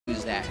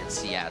is that in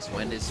CS?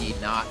 When does he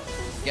not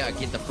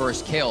get the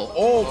first kill?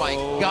 Oh my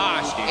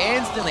gosh,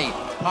 instantly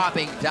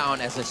popping down,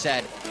 as I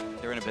said.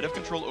 They're in a bit of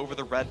control over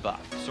the red buff.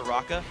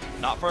 Soraka,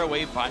 not far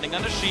away, binding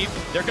on a sheep.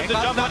 There comes the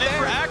jump on in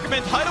for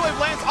Ackerman. Tidal Wave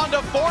lands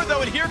onto 4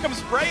 though, and here comes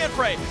Spray and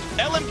Pray.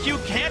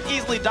 LMQ can't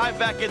easily dive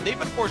back in. They've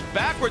been forced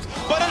backwards,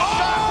 but a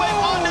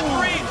shockwave onto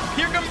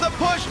 3. Here comes the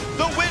push.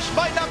 The wish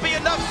might not be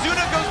enough.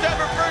 Zuna goes down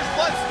for first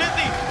blood.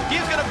 Smithy,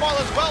 he's gonna fall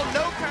as well.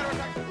 No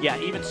counterattack. Yeah,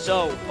 even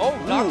so. Oh,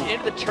 knocked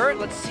into the turret.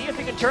 Let's see if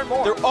he can turn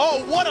more.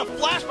 Oh, what a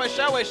flash by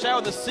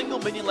XiaoWeiXiao. The single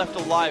minion left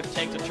alive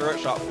tanked a turret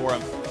shot for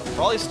him.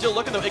 Probably still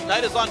looking though.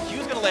 Ignite is on.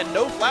 Q's gonna land.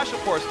 No flash, of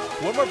course.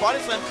 One more body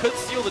slam could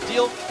seal the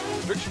deal.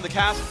 Restriction from the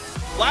cast.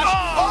 Flash.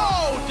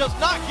 Oh, does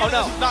not get it.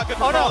 No. This is not good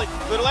for Brawley.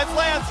 Little Lens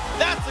lands.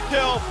 That's a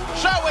kill.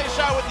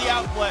 XiaoWeiXiao with the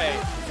outplay.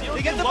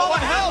 He gets the ball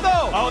in health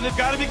though. Oh, and they've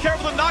got to be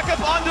careful to knock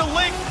up onto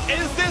Link.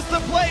 Is this the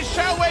play?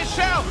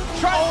 XiaoWeiXiao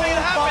tries to make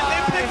it happen.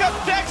 They pick up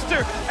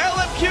Dexter.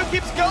 LMQ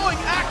keeps going.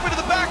 Ackerman to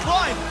the back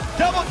line.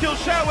 Double kill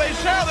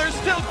XiaoWeiXiao. They're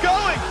still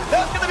going.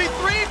 That's going to be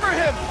 3 for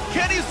him.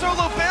 Can he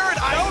solo Baron?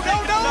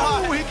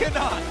 No, he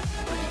cannot.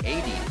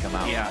 AD to come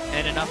out. Yeah,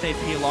 and enough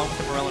AP along with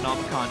the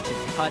Morellonomicon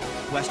to cut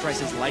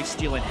Westrice's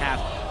lifesteal in half.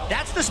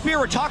 That's the spear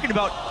we're talking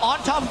about, on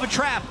top of a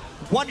trap.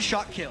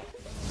 One-shot kill.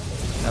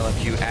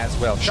 LMQ as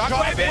well.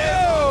 Shockwave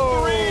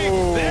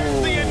in!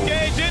 There's the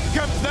engage. In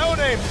comes No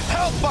Name.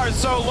 Health bar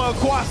so low.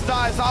 Quas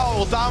dies. All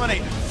will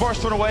dominate.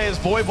 First one away as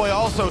Boy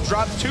also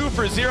drops 2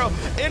 for 0.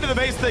 Into the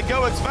base they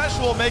go.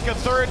 Xveshal will make a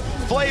third.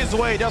 Flays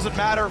away. Doesn't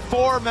matter.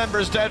 4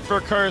 members dead for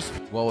Curse.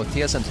 Well, with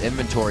TSM's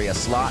inventory, a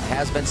slot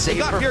has been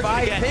saved for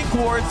 5 pink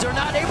wards. They're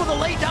not able to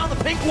lay down the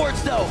pink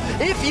wards, though,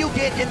 if you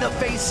get in the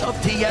face of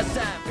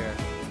TSM.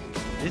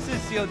 This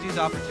is CLG's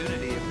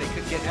opportunity if they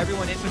could get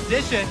everyone in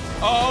position.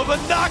 Oh, the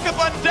knockup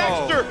on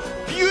Dexter!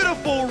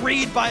 Beautiful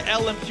read by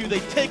LMQ. They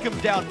take him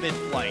down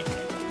mid-flight.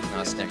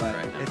 Not sticking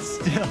right now.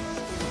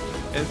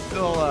 It's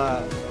still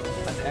an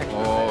extra.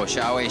 Oh,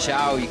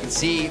 XiaoWeiXiao, you can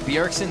see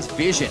Bjergsen's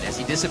vision as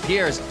he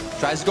disappears.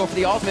 Tries to go for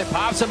the ultimate,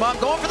 pops him up,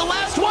 going for the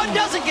last one,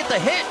 doesn't get the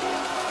hit.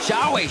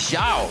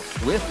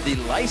 XiaoWeiXiao with the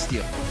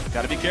lifesteal.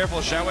 Gotta be careful.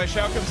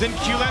 XiaoWeiXiao comes in.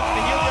 Q lands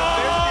the helium.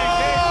 There's the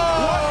engage.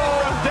 One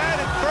from dead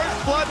and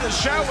first blood to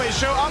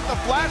XiaoWeiXiao off the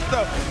flash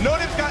though. No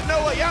Name's got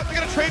no way out.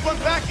 They're gonna trade one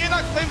back.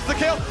 Inox claims the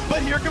kill,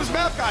 but here comes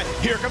Mapguy.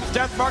 Here comes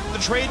Deathmark.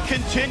 The trade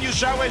continues.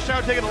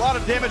 XiaoWeiXiao taking a lot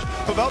of damage,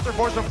 but Belter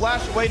forced to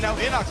flash away. Now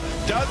Inox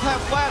does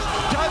have flash,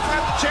 does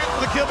have the chance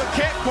for the kill, but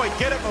can't quite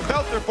get it, but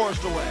Belter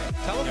forced away.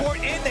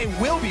 Teleport in, they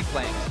will be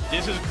flanked.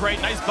 This is great.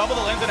 Nice bubble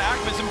that lands on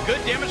Ackerman. Some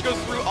good damage goes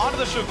through onto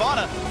the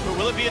Shyvana, but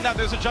will it be enough?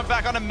 There's a jump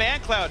back onto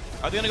ManCloud.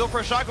 Are they gonna go for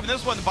a shockwave in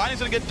this one? The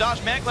binding's gonna get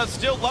dodged. ManCloud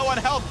still low on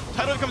health.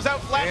 Tidal comes out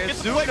flat,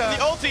 gets away from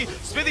the ulti.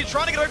 Smithy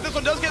trying to get away from this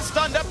one, does get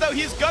stunned up though.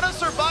 He's gonna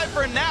survive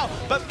for now,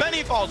 but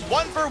Benny falls.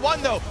 1 for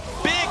 1 though.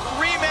 Big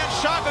 3-man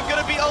shockwave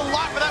gonna be a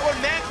lot for that one.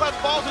 ManCloud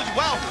falls as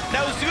well.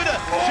 Now Zuna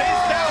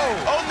chased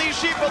down. Only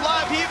Sheep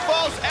alive. He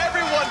falls.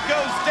 Everyone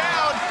goes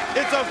down.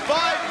 It's a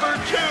 5 for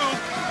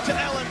 2 to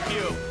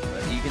LMQ.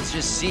 You can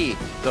just see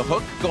the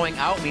hook going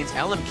out means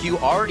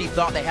LMQ already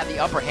thought they had the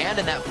upper hand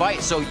in that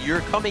fight, so you're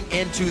coming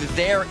into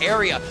their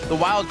area. The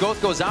wild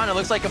growth goes on. It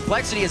looks like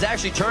Complexity has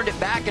actually turned it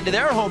back into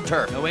their home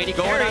turf. No AD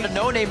going carry. on to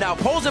No Name now,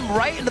 pulls him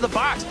right into the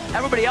box.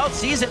 Everybody else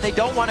sees it. They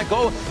don't want to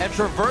go and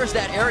traverse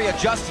that area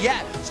just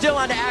yet. Still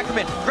on to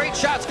Ackerman. Great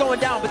shots going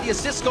down, but the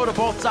assists go to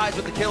both sides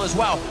with the kill as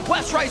well.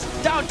 Westrice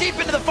down deep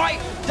into the fight.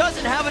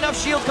 Doesn't have enough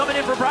shield coming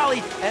in for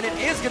Brawley, and it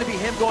is going to be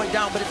him going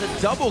down, but it's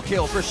a double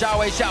kill for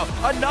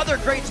XiaoWeiXiao. Another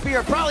great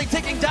spear. Brawley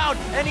ticking down,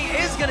 and he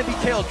is going to be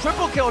killed.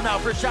 Triple kill now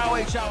for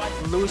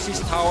XiaoWeiXiao. Loses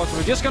towers.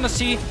 We're just gonna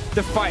see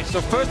the fight.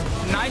 So first,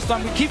 nice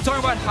stun. We keep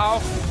talking about how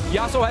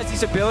Yasuo has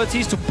these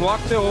abilities to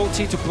block the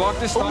ulti, to block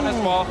the stun as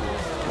well.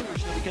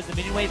 Because the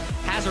minion wave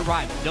has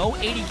arrived. No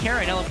AD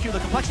carry in LMQ. The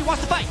Complexity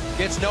wants to fight.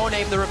 Gets No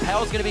Name. The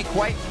repel is going to be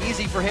quite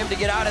easy for him to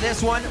get out of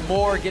this one.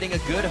 Moore getting a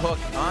good hook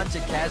onto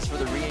Kez for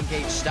the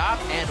re-engage stop.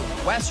 And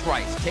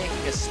Westrice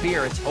taking a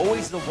spear. It's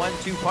always the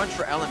 1-2 punch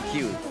for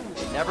LMQ.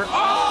 They never...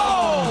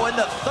 Oh! And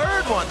the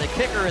third one, the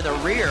kicker in the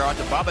rear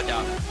onto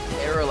Babada.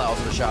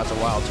 Parallels the shots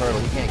of Wild Turtle.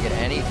 He can't get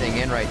anything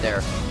in right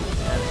there.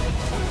 And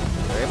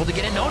they're able to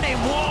get in. No Name.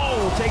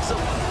 Whoa! Takes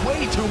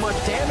way too much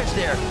damage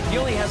there. He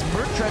only has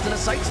Merc Treads and a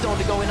Sight Stone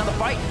to go in on the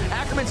fight.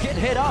 Ackerman's getting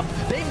hit up.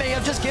 They may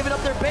have just given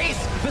up their base.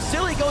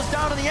 Vasily goes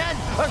down to the end.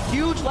 A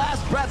huge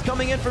last breath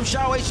coming in from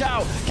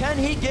XiaoWeiXiao. Can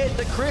he get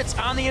the crits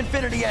on the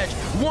Infinity Edge?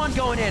 One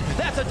going in.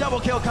 That's a double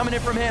kill coming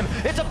in from him.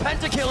 It's a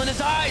pentakill in his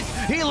eyes.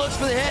 He looks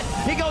for the hit.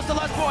 He goes to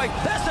Lust Boy.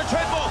 That's the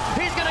triple.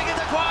 He's going to get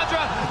the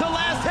quadra. The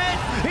last hit.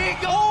 He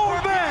goes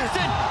for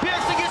Bjergsen.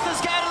 Bjergsen gets the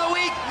scat of the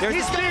week.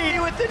 He's going to be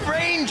within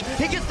range.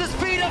 He gets the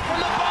speed up from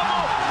the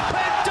bubble.